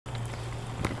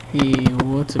Hey,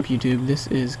 what's up YouTube? This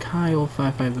is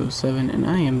Kyle5507 and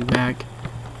I am back.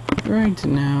 Right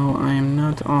now, I am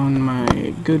not on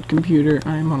my good computer,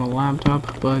 I am on a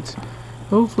laptop, but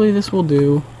hopefully this will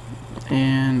do.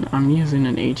 And I'm using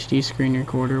an HD screen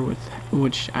recorder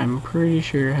which I'm pretty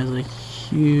sure has a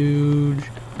huge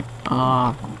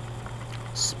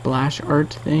splash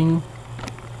art thing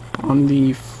on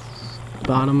the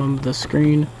bottom of the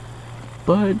screen.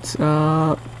 But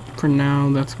for now,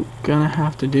 that's gonna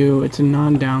have to do. It's a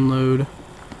non-download,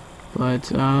 but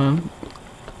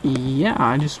yeah,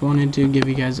 I just wanted to give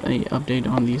you guys an update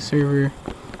on the server.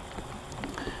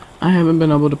 I haven't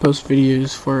been able to post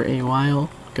videos for a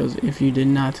while because if you did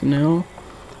not know,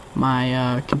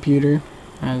 my computer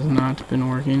has not been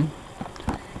working,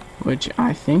 which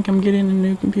I think I'm getting a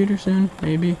new computer soon,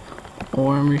 maybe,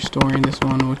 or I'm restoring this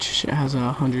one, which has a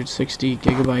 160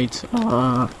 gigabyte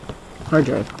hard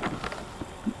drive,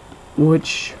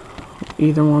 which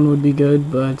either one would be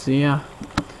good, but yeah.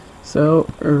 So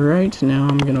right now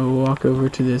I'm gonna walk over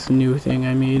to this new thing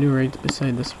I made right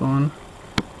beside the spawn,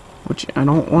 which I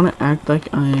don't want to act like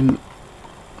I'm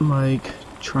like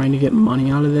trying to get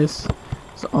money out of this,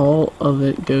 so all of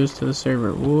it goes to the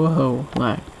server. Whoa,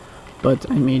 lag. But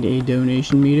I made a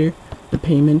donation meter. The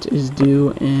payment is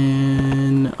due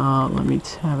in let me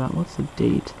tab out, what's the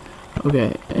date?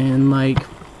 Okay, in like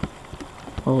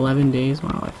 11 days.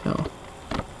 Wow, I fell.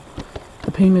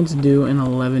 The payment's due in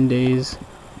 11 days.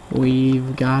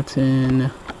 We've gotten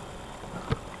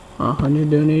 100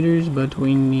 donators, but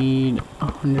we need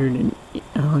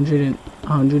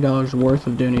 $100 worth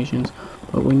of donations,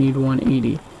 but we need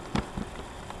 180.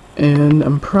 And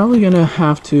I'm probably gonna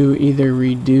have to either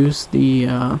reduce the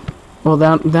well,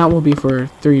 that will be for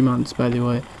 3 months, by the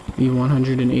way, the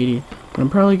 180. But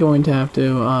I'm probably going to have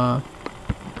to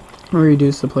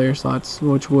reduce the player slots,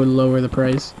 which would lower the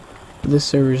price. This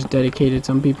server is dedicated.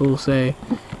 Some people will say,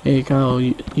 hey Kyle,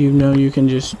 you know you can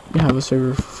just have a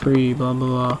server for free, blah blah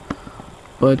blah,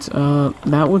 but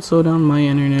that would slow down my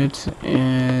internet,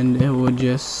 and it would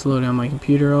just slow down my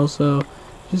computer also,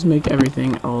 just make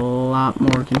everything a lot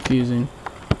more confusing.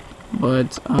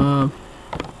 But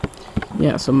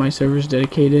yeah, so my server is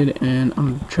dedicated, and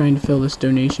I'm trying to fill this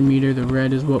donation meter. The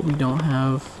red is what we don't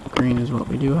have, green is what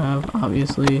we do have,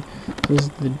 obviously. This is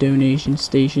the donation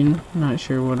station. I'm not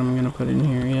sure what I'm gonna put in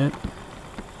here yet,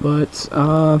 but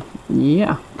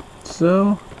yeah,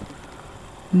 so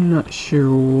I'm not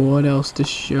sure what else to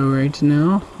show right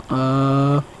now.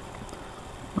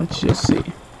 Let's just see.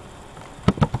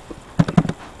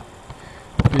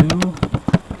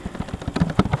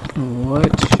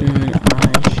 What should I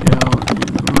show in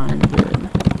my vid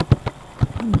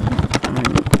that I'm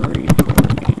recording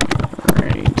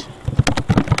right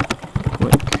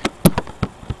quick?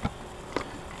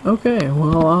 Okay,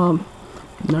 well,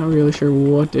 not really sure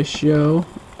what to show,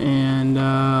 and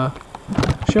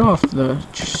show off the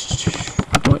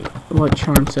what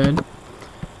Charm said,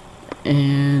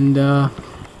 and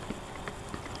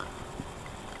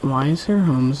why is her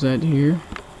home set here?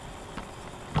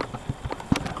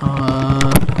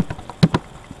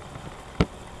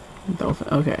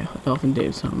 Okay, Dolphin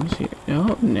Dave's home is here.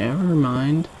 Oh, never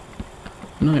mind.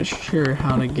 I'm not sure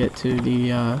how to get to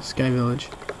the Sky Village.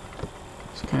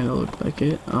 This kind of looked like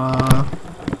it.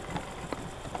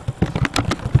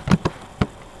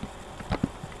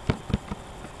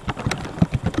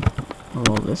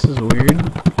 Well, this is weird.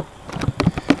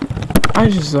 I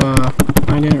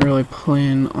didn't really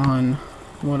plan on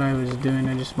what I was doing.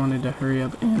 I just wanted to hurry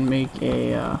up and make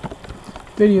a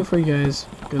video for you guys,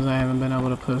 because I haven't been able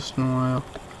to post in a while.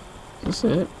 That's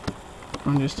it.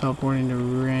 I'm just teleporting to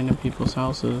random people's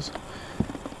houses.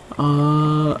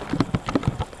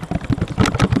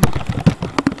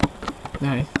 That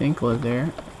I think live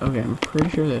there. Okay, I'm pretty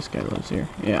sure this guy lives here.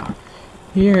 Yeah.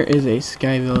 Here is a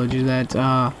Sky Village that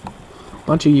a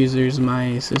bunch of users,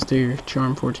 my sister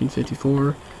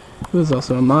Charm1454, who is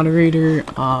also a moderator,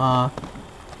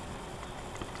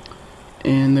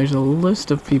 and there's a list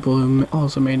of people who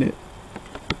also made it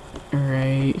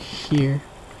right here.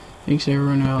 Thanks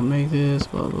everyone who helped make this,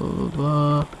 blah blah blah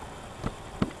blah.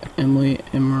 Emily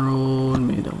Emerald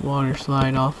made a water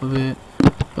slide off of it,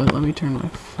 but let me turn my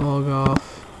fog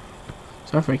off.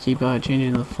 Sorry if I keep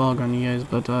changing the fog on you guys,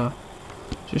 but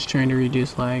just trying to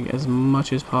reduce lag as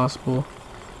much as possible.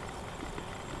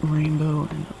 Rainbow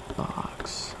in a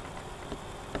box.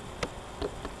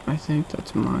 I think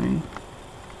that's mine.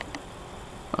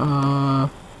 I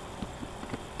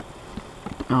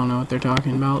don't know what they're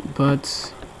talking about,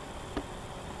 but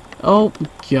oh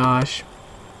gosh.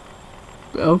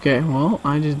 Okay, well,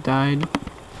 I just died,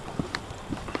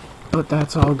 but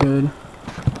that's all good.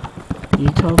 You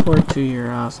teleport to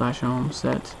your slash home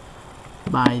set,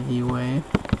 by the way.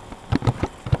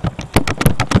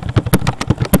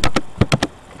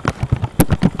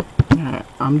 Alright,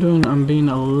 I'm being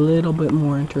a little bit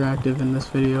more interactive in this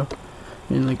video,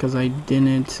 mainly because I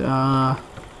didn't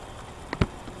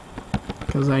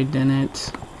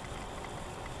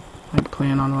like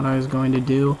plan on what I was going to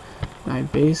do. I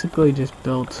basically just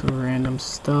built random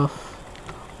stuff.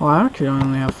 Well, I actually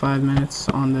only have 5 minutes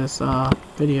on this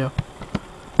video.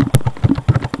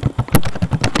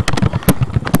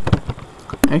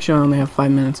 Actually, I only have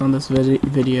 5 minutes on this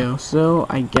video, so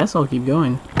I guess I'll keep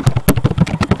going.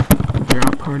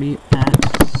 Drop party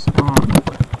at spawn.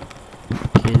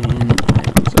 Kidding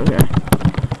items. Okay.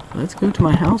 Let's go to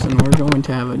my house and we're going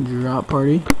to have a drop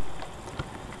party.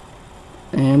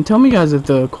 And tell me guys if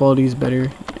the quality is better,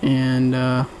 and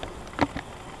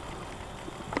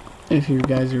if you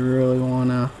guys really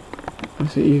wanna,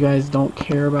 if you guys don't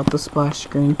care about the splash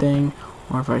screen thing,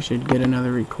 or if I should get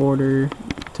another recorder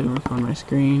to record my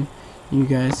screen. You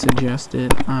guys suggest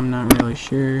it. I'm not really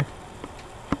sure.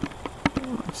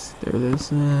 Let's throw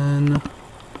this in.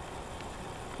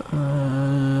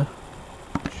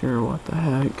 Sure, what the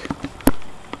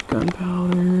heck.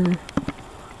 Gunpowder.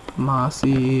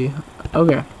 Mossy.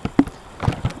 Okay.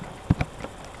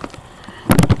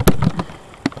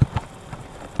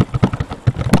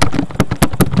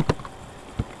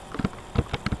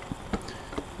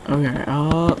 Okay,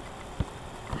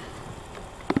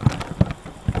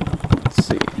 let's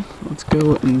see. Let's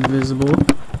go invisible.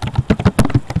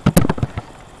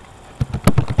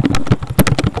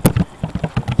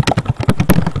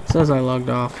 It says I logged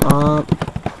off.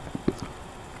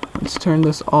 Let's turn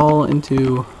this all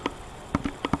into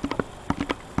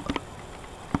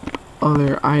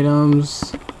other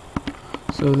items,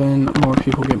 so then more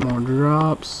people get more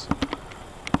drops.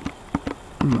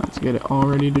 And let's get it all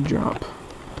ready to drop.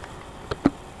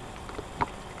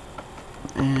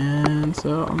 And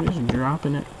so I'm just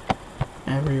dropping it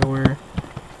everywhere.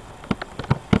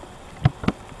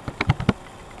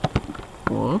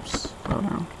 Whoops, fell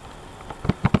down.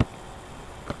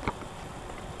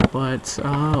 But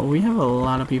we have a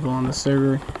lot of people on the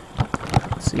server.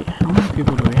 Let's see, how many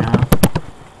people do we have?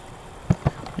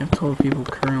 We have 12 people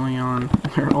currently on.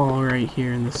 They're all right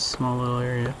here in this small little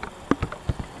area.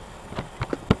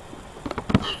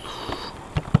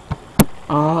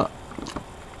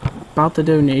 About the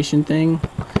donation thing,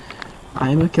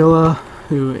 Imakilla,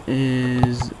 who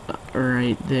is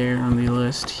right there on the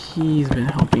list, he's been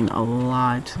helping a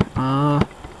lot.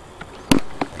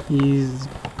 He's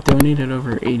donated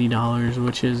over $80,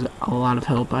 which is a lot of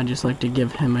help. I'd just like to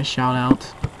give him a shout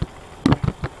out.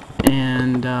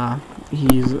 And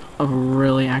he's a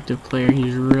really active player.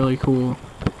 He's really cool.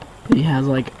 He has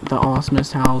like the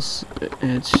awesomest house.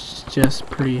 It's just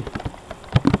pretty.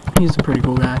 He's a pretty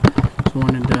cool guy. Just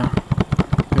wanted to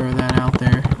throw that out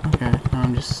there. Okay, now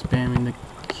I'm just spamming the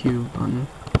Q button.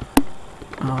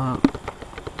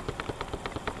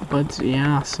 But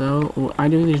yeah, so I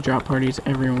do these drop parties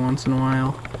every once in a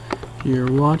while. If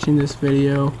you're watching this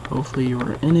video, hopefully you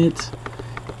are in it.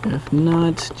 If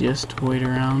not, just wait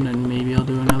around and maybe I'll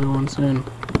do another one soon.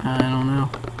 I don't know.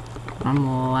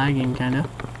 I'm lagging kinda.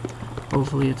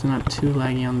 Hopefully it's not too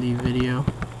laggy on the video.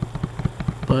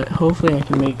 But hopefully I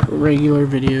can make regular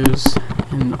videos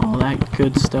and all that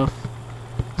good stuff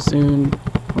soon,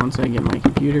 once I get my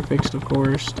computer fixed, of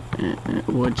course,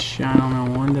 which I don't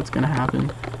know when that's gonna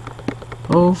happen.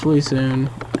 Hopefully soon.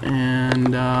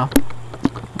 And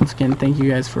once again, thank you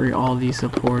guys for all the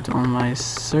support on my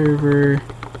server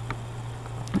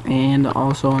and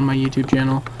also on my YouTube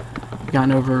channel. I've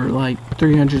gotten over like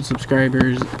 300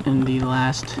 subscribers in the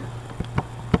last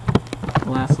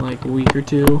like week or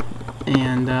two.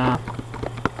 And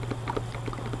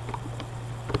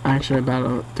actually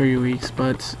about 3 weeks,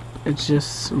 but it's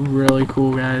just really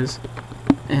cool, guys.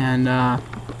 And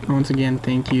once again,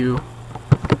 thank you.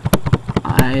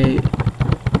 I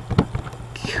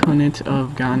couldn't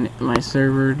have gotten my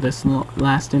server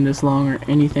lasting this long or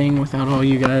anything without all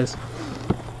you guys,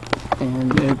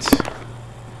 and it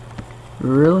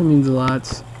really means a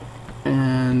lot.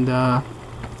 And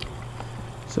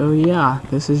so yeah,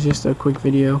 this is just a quick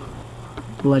video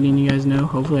letting you guys know.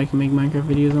 Hopefully I can make Minecraft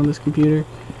videos on this computer,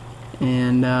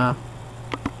 and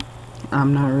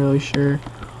I'm not really sure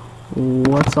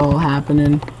what's all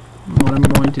happening, what I'm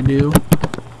going to do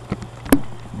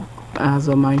as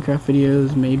a Minecraft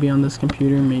videos, maybe on this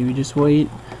computer, maybe just wait.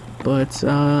 But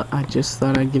I just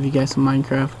thought I'd give you guys some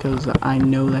Minecraft because I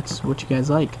know that's what you guys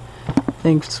like.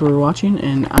 Thanks for watching,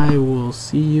 and I will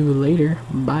see you later.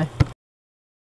 Bye.